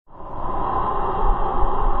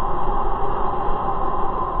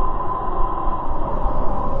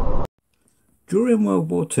During World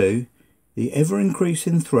War II, the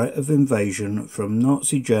ever-increasing threat of invasion from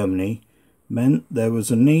Nazi Germany meant there was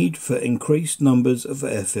a need for increased numbers of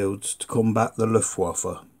airfields to combat the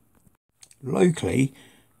Luftwaffe. Locally,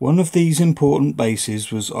 one of these important bases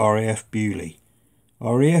was R.A.F. Beaulieu.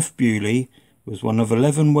 R.A.F. Beaulieu was one of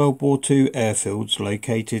 11 World War II airfields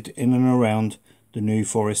located in and around the New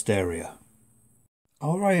Forest area.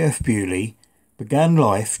 R.A.F. Beaulieu began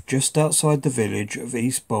life just outside the village of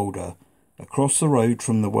East Boulder, across the road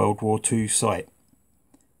from the World War II site.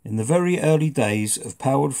 In the very early days of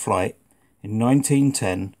powered flight in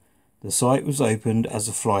 1910, the site was opened as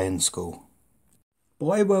a flying school.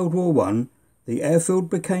 By World War I, the airfield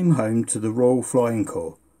became home to the Royal Flying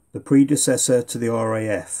Corps, the predecessor to the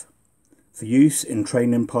R.A.F, for use in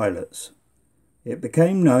training pilots. It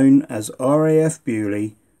became known as R.A.F.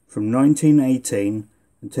 Beaulieu from 1918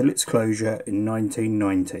 until its closure in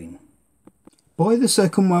 1919. By the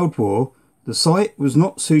Second World War, the site was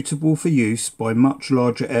not suitable for use by much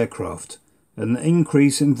larger aircraft and the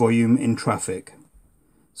increase in volume in traffic.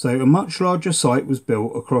 So a much larger site was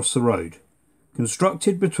built across the road.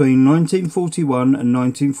 Constructed between 1941 and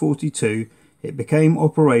 1942, it became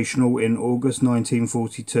operational in August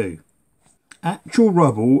 1942. Actual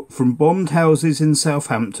rubble from bombed houses in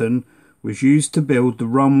Southampton was used to build the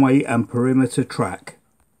runway and perimeter track.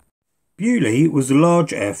 Beaulieu was a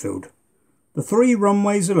large airfield. The 3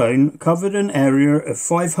 runways alone covered an area of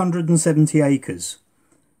 570 acres.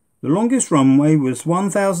 The longest runway was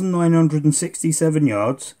 1,967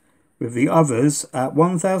 yards, with the others at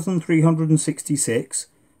 1,366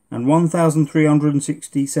 and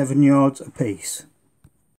 1,367 yards apiece.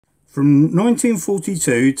 From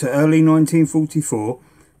 1942 to early 1944,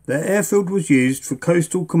 the airfield was used for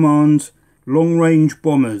Coastal Command long-range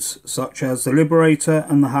bombers such as the Liberator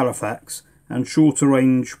and the Halifax, and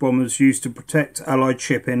shorter-range bombers used to protect Allied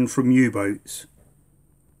shipping from U-boats.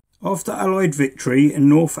 After Allied victory in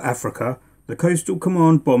North Africa, the Coastal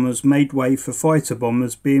Command bombers made way for fighter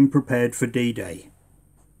bombers being prepared for D-Day.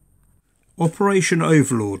 Operation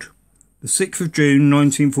Overlord, the 6th of June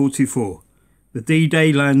 1944, the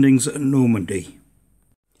D-Day landings at Normandy.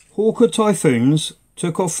 Hawker Typhoons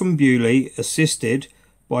took off from Beaulieu assisted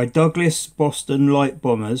by Douglas Boston light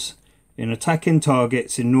bombers in attacking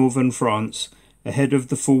targets in northern France ahead of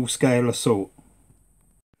the full-scale assault.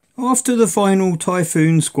 After the final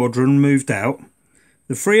Typhoon squadron moved out,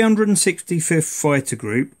 the 365th Fighter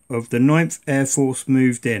Group of the 9th Air Force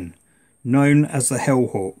moved in, known as the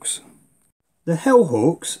Hellhawks. The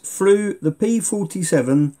Hellhawks flew the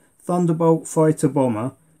P-47 Thunderbolt fighter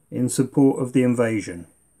bomber in support of the invasion.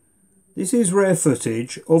 This is rare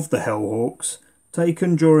footage of the Hellhawks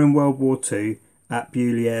taken during World War II at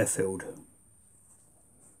Beaulieu Airfield.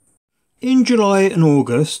 In July and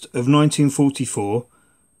August of 1944,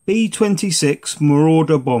 B-26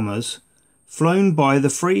 Marauder bombers, flown by the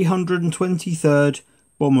 323rd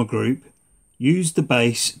Bomber Group, used the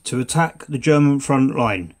base to attack the German front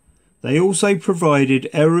line. They also provided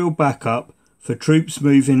aerial backup for troops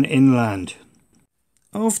moving inland.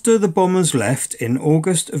 After the bombers left in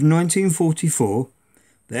August of 1944,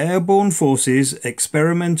 the Airborne Forces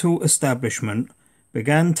Experimental Establishment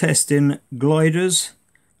began testing gliders,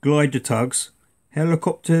 glider tugs,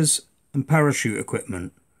 helicopters and parachute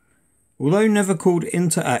equipment. Although never called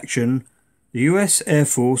into action, the US Air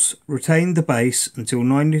Force retained the base until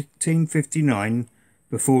 1959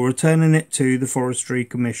 before returning it to the Forestry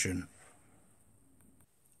Commission.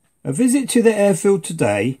 A visit to the airfield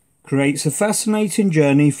today creates a fascinating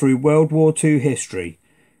journey through World War II history.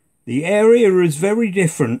 The area is very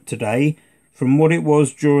different today from what it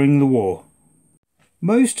was during the war.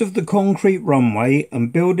 Most of the concrete runway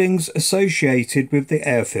and buildings associated with the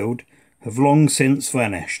airfield have long since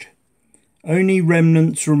vanished. Only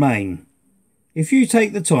remnants remain. If you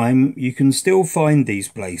take the time, you can still find these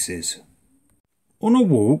places. On a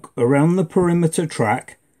walk around the perimeter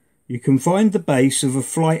track, you can find the base of a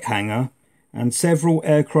flight hangar and several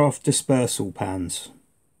aircraft dispersal pans.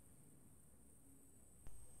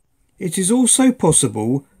 It is also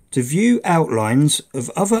possible to view outlines of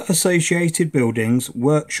other associated buildings,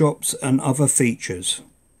 workshops and other features.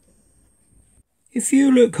 If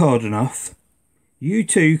you look hard enough, you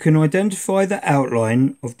too can identify the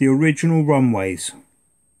outline of the original runways.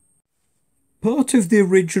 Part of the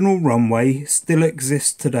original runway still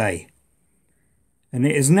exists today, and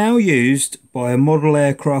it is now used by a model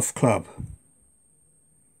aircraft club.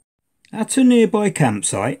 At a nearby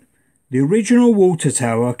campsite, the original water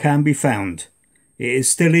tower can be found. It is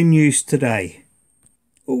still in use today.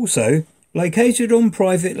 Also, located on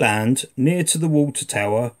private land near to the water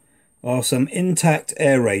tower are some intact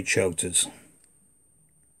air raid shelters.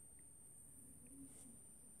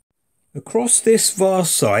 Across this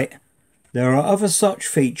vast site, there are other such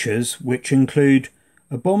features which include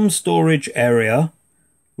a bomb storage area,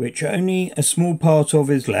 which only a small part of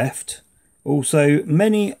is left. Also,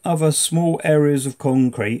 many other small areas of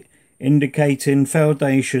concrete indicating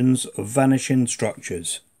foundations of vanishing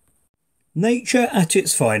structures. Nature at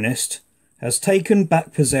its finest has taken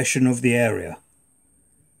back possession of the area,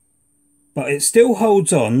 but it still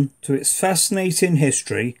holds on to its fascinating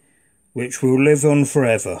history, which will live on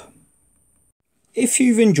forever. If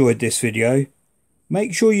you've enjoyed this video,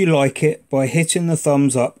 make sure you like it by hitting the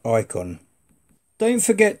thumbs up icon. Don't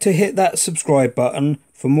forget to hit that subscribe button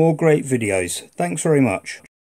for more great videos. Thanks very much.